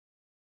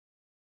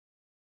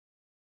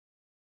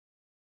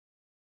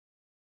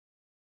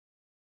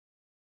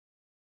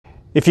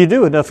If you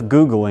do enough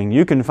Googling,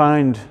 you can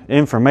find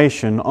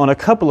information on a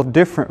couple of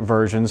different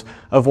versions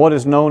of what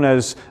is known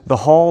as the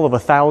Hall of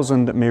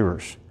 1,000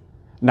 Mirrors.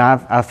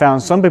 Now, I've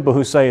found some people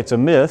who say it's a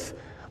myth,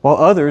 while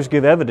others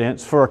give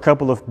evidence for a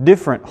couple of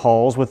different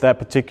halls with that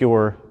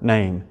particular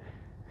name.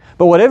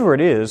 But whatever it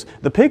is,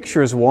 the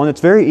picture is one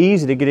that's very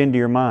easy to get into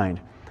your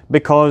mind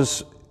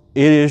because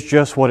it is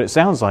just what it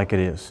sounds like it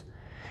is.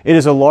 It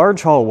is a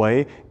large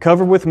hallway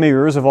covered with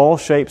mirrors of all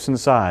shapes and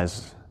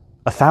sizes,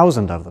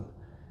 1,000 of them.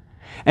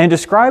 And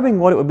describing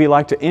what it would be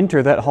like to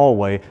enter that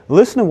hallway,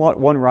 listen to what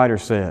one writer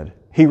said.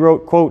 He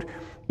wrote, quote,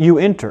 "You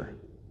enter,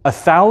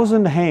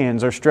 1,000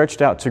 hands are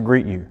stretched out to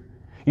greet you.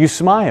 You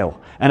smile,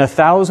 and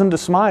 1,000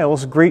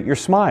 smiles greet your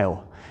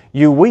smile.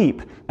 You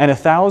weep, and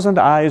 1,000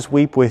 eyes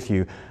weep with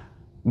you.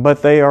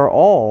 But they are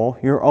all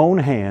your own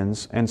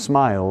hands and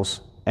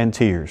smiles and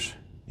tears."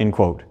 End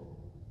quote.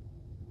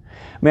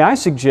 May I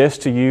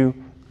suggest to you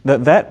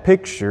that that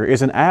picture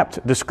is an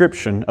apt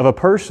description of a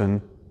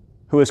person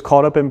who is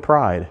caught up in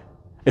pride,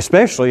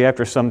 especially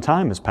after some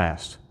time has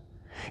passed.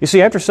 You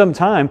see, after some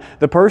time,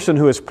 the person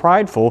who is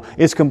prideful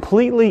is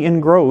completely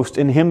engrossed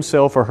in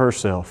himself or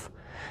herself.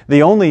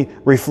 The only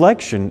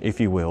reflection, if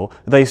you will,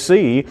 they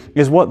see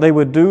is what they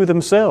would do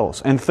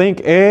themselves and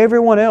think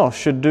everyone else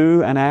should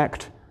do and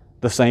act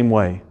the same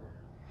way.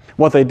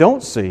 What they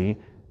don't see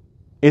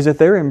is that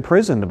they're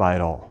imprisoned by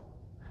it all.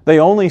 They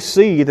only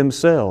see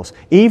themselves,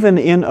 even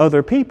in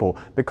other people,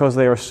 because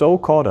they are so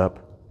caught up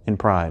in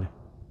pride.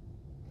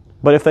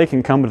 But if they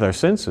can come to their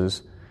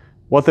senses,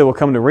 what they will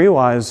come to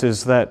realize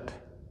is that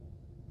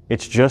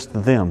it's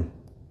just them.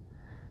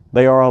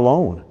 They are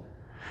alone.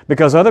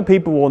 Because other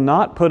people will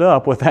not put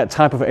up with that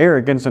type of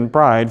arrogance and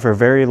pride for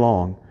very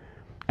long.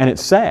 And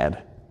it's sad,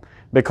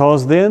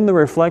 because then the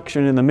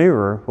reflection in the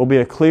mirror will be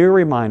a clear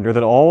reminder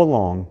that all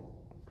along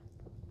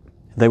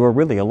they were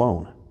really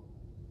alone.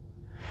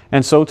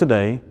 And so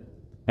today,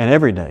 and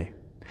every day,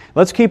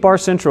 let's keep our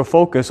central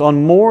focus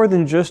on more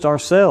than just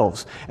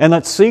ourselves, and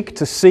let's seek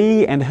to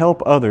see and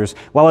help others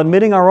while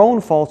admitting our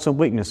own faults and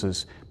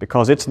weaknesses,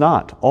 because it's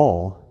not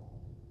all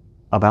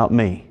about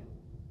me.